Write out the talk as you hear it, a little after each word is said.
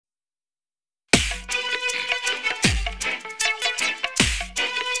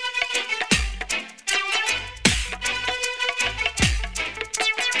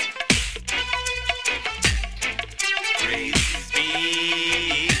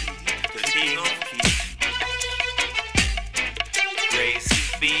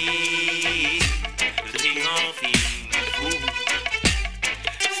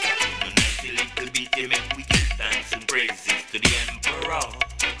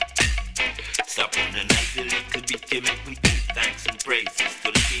bit, you make me give thanks and praises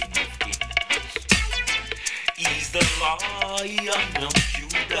to the King of Kings. He's the Lion of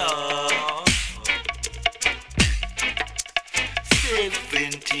Judah.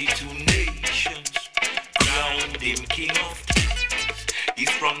 72 nations crowned him King of Kings. He's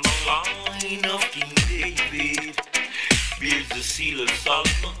from the line of King David. Bears the seal of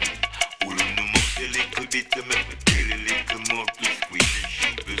Solomon. Hold on the mouth a little bit to make me tell you a little more. Please queen and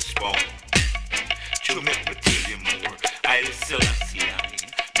sheep will spawn. To make me tell you more. I'll Selassie.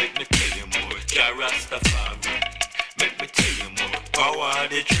 Make me tell you more. Jah Rastafari. Make me tell you more. Power of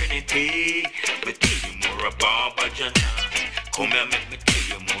the Trinity. Me tell you more about Bajana. Come here, make me tell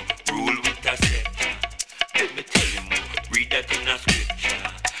you more. Rule with a scepter. Make me tell you more. Read that in a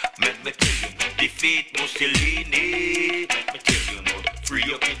scripture. Make me tell you more. Defeat Mussolini. Make me tell you more. Free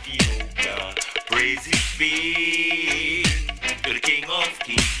up Ethiopia. Praises be to the King of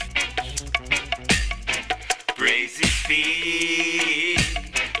Kings. Praises be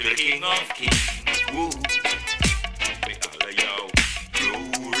to the King of Kings. Woo. Me all of y'all.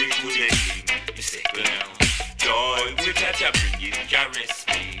 Glory to the King. You second now. Joy which Jah bring is Jah rest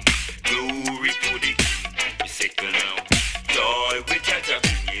me. Glory to the King. You second now. Joy which Jah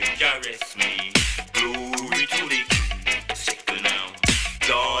bring is Jah rest me. Glory to the King. You second now.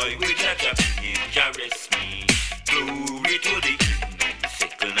 Joy which Jah bring is Jah rest me. Glory to the King. You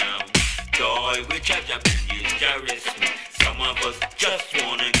second now. Joy which Jah bring is Jah rest me. Some of us just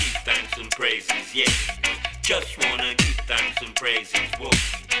wanna give thanks and praises, yeah. Just wanna give thanks and praises, whoa.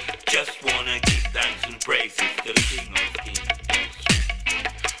 Just wanna give thanks and praises to the King of Kings.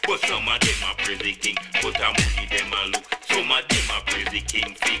 But some of them are praise the King, but a money them a look. Some of them are praise the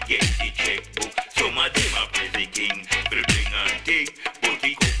King, forget the checkbook. Some of them are praise the King, for the bring and take. But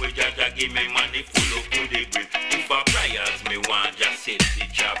the couple Jah give me money full up to the grip. If a prayers me want, just set the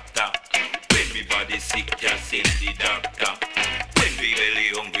chapter. When me body sick, just send the doctor. When we belly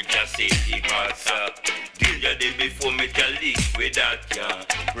hungry, just send the pastor. Till ya day before me just lick with that, yeah.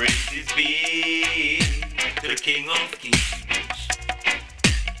 Praises be to the King of Kings.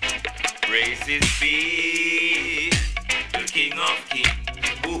 Praises be to the King of Kings.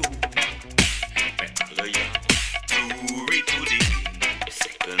 Ooh. Hallelujah. Glory to the King.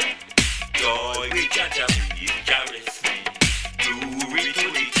 Second. Joy which Jah bring is Jah rest me. Glory to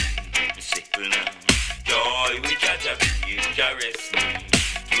the King. Second. Joy which Jah bring is Jah rest me.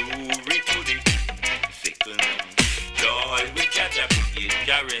 Glory to the King. Second. Joy which Jah bring is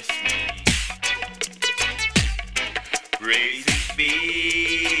Jah rest me. Praises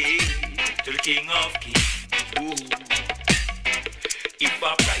be to the King of Kings. Ooh. If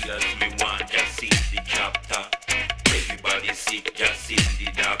a prayers me want, just see the chapter. Everybody sick, just see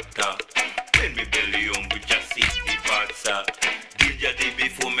the doctor. When me belly hungry, just see the pastor. Till ya day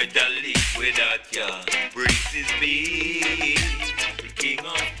before me just lick with that, yeah. Praises be